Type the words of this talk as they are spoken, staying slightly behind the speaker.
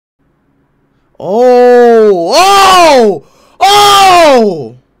Oh! Oh!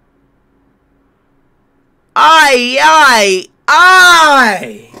 Oh! Aye!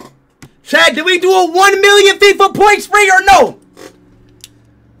 Chad, do we do a 1 million FIFA point spray or no?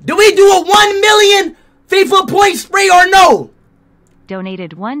 Do we do a 1 million FIFA point spray or no?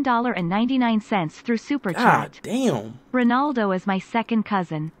 Donated $1.99 through Super Chat. God damn. Ronaldo is my second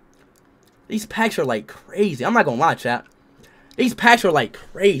cousin. These packs are like crazy. I'm not gonna lie, chat. These packs are like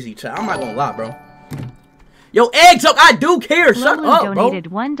crazy, chat. I'm not gonna lie, bro. Yo, Eggs up, I do care. Shut up, bro.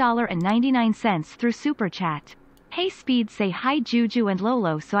 Donated $1.99 through Super Chat. Hey, Speed, say hi, Juju and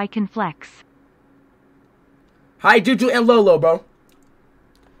Lolo, so I can flex. Hi, Juju and Lolo, bro. All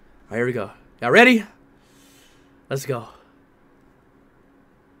right, here we go. Y'all ready? Let's go.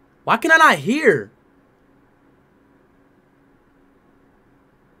 Why can I not hear?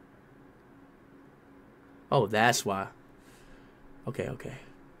 Oh, that's why. Okay, okay.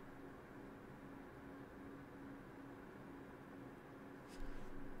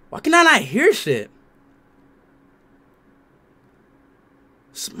 Why can I not hear shit?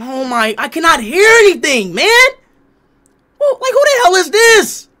 Oh my, I cannot hear anything, man. Well, like, who the hell is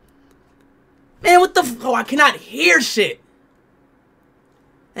this? Man, what the oh, I cannot hear shit.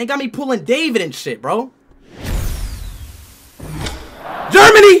 Ain't got me pulling David and shit, bro.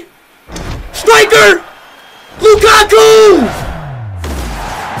 Germany! Striker! Lukaku!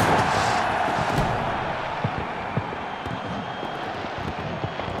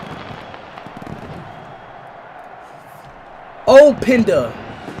 Openda.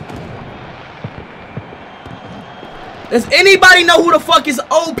 Does anybody know who the fuck is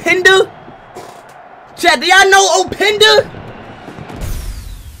Openda? Chat, do y'all know Openda?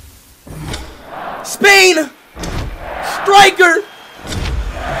 Spain. Striker.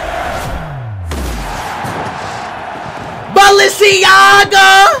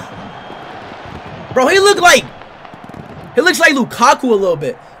 Balenciaga. Bro, he looks like Lukaku a little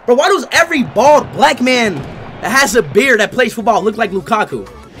bit. Bro, why does every bald black man that has a beard that plays football look like Lukaku?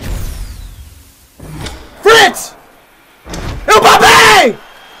 Fritz! Mbappe!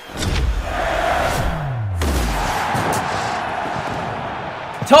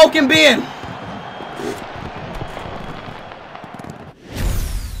 Token Ben.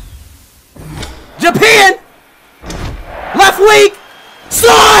 Japan! Left wing!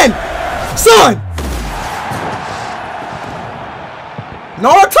 Son!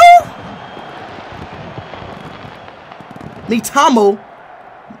 Naruto? Nitamo?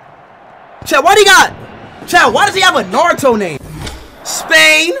 Chat, why does he have a Naruto name?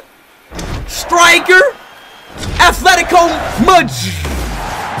 Spain, Striker, Atletico Madrid,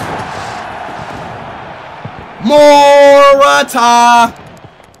 Morata.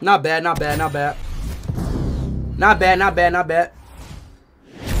 Not bad.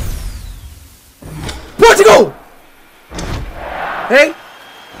 Portugal! Hey!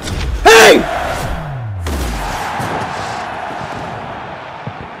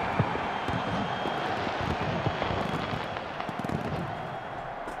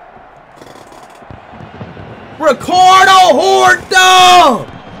 Ricardo Horta!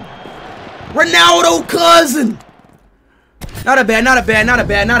 Ronaldo cousin! Not a bad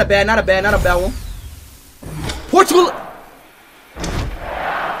one. Portugal!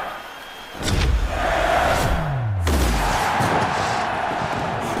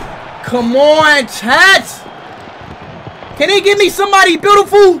 Come on, chat! Can they give me somebody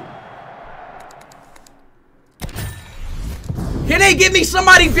beautiful?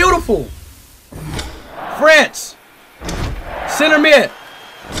 France. Center mid.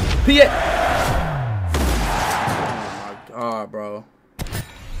 Oh my god, bro.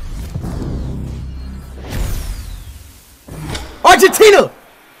 Argentina.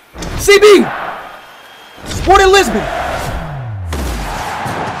 CB. Sporting Lisbon.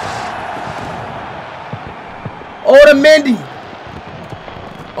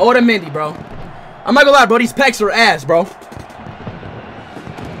 Otamendi, bro. I'm not gonna lie, bro. These packs are ass, bro.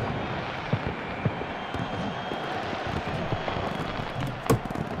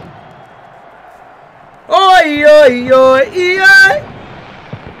 Oi. I'm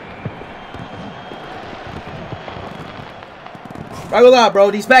not gonna lie,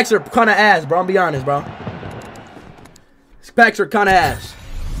 bro. These packs are kind of ass, bro. I'm be honest, bro. These packs are kind of ass.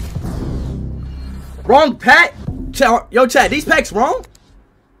 Wrong pack? Yo, chat, these packs wrong?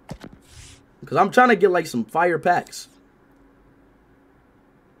 Because I'm trying to get, like, some fire packs.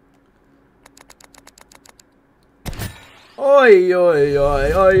 Oi.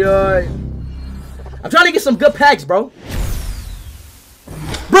 I'm trying to get some good packs, bro.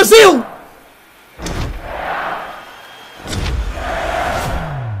 Brazil!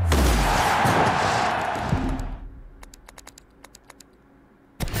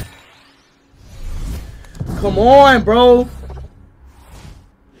 Come on, bro.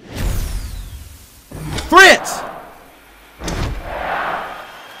 France.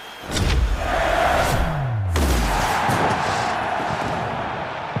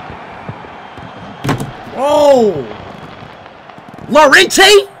 Oh.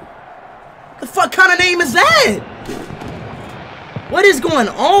 Lorente? The fuck kind of name is that? What is going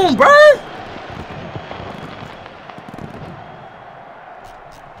on, bruh?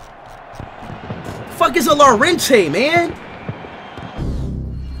 Fuck is a Lorente, man?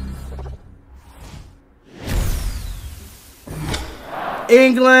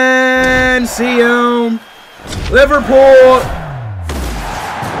 England, see him. Liverpool.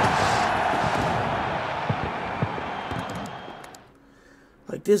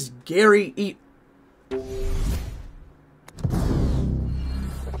 Like this Gary E.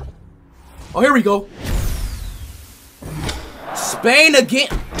 Oh, here we go. Spain again.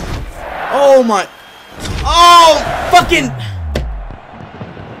 Oh my. Oh, fucking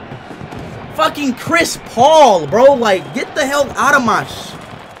Chris Paul, bro. Like, get the hell out of my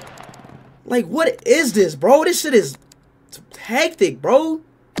like, what is this, bro? This shit is hectic, bro.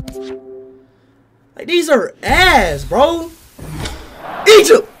 Like, these are ass, bro.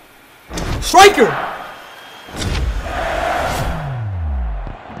 Egypt. Striker.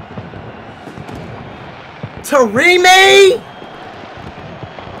 Tarime.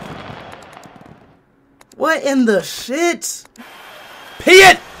 What in the shit?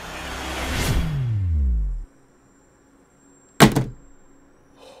 Piet.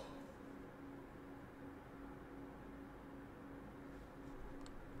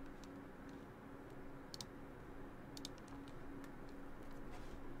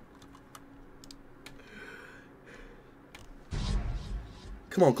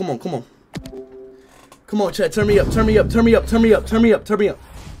 Come on, come on, come on. Come on, chat, turn me up, turn me up, turn me up, turn me up, turn me up, turn me up.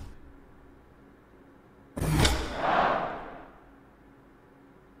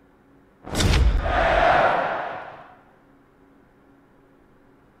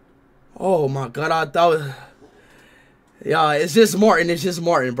 Oh my god, I thought... Yeah, it's just Martin,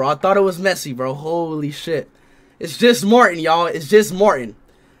 bro. I thought it was Messi, bro. Holy shit. It's just Martin, y'all. It's just Martin.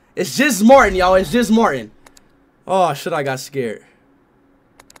 It's just Martin, y'all. It's just Martin. Oh, shit, I got scared.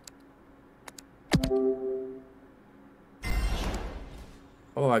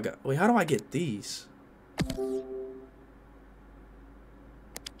 Oh, I got... Wait, how do I get these?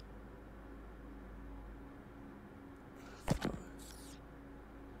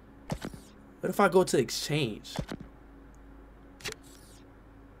 What if I go to exchange?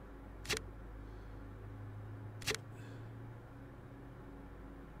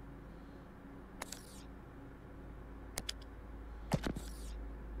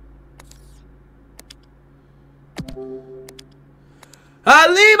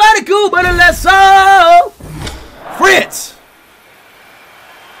 Ali Barikou, but let's so France.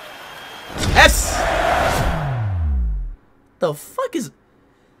 S. The fuck is?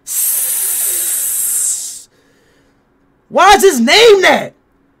 Why is his name that?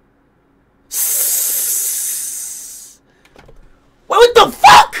 What the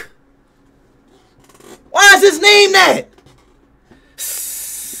fuck? Why is his name that?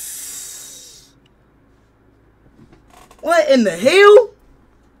 What in the hell?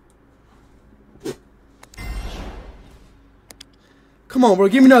 Come on, bro.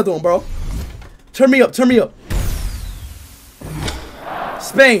 Give me another one, bro. Turn me up. Turn me up.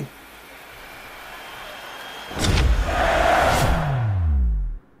 Spain.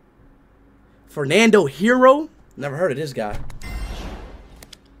 Fernando Hero? Never heard of this guy.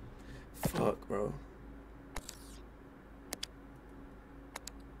 Fuck, bro.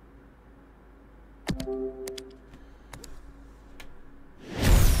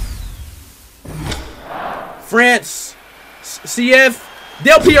 France. CF.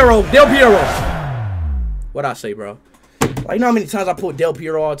 Del Piero. Del Piero. What'd I say, bro? Like, you know how many times I put Del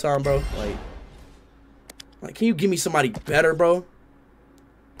Piero all the time, bro? Like, can you give me somebody better, bro?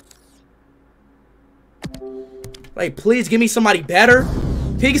 Like, please give me somebody better.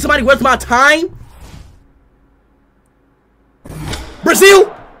 Can you get somebody worth my time?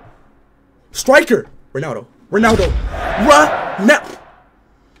 Brazil. Striker. Ronaldo. Ronaldo. Ronaldo.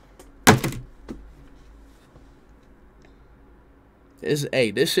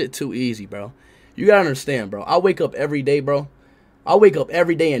 Hey, this shit too easy, bro. You gotta understand, bro. I wake up every day, bro. I wake up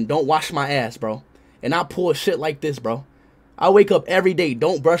every day and don't wash my ass, bro. And I pull shit like this, bro. I wake up every day,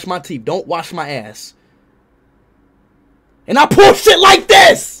 don't brush my teeth, don't wash my ass. And I pull shit like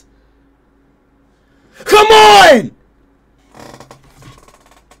this! Come on!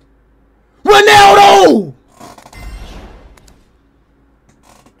 Ronaldo!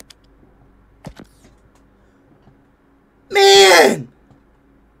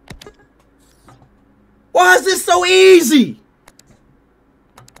 so easy?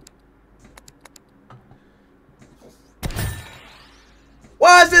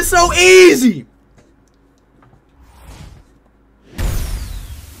 Why is this so easy?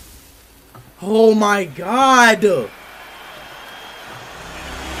 Oh my God.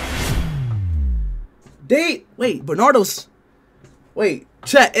 Wait, Bernardo's. Wait,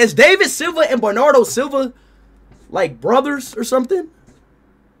 chat. Is David Silva and Bernardo Silva like brothers or something?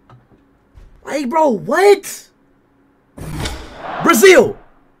 Like, bro, what? Brazil.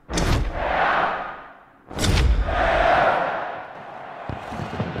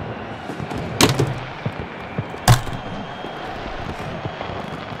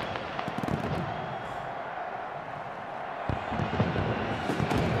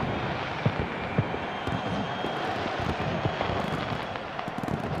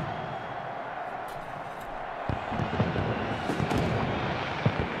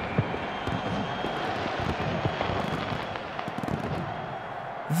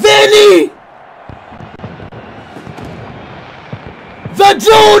 Vinny! The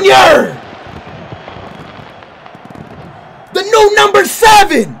Junior! The new number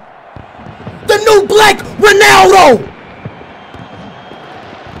 7! The new black Ronaldo!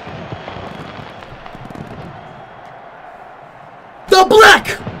 The black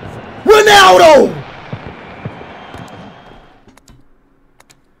Ronaldo!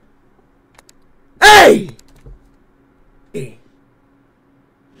 Hey! Hey.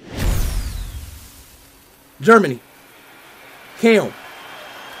 Germany. Cam.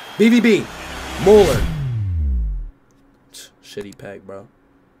 BVB. Muller. Shitty pack, bro.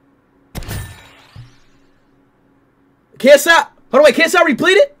 KSI. Hold on, wait. KSI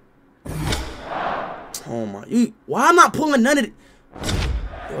repleted? Oh my. Why am I not pulling none of it?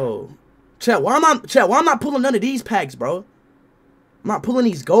 Yo. Chat, why am I not pulling none of these packs, bro? I'm not pulling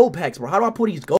these gold packs, bro. How do I pull these gold?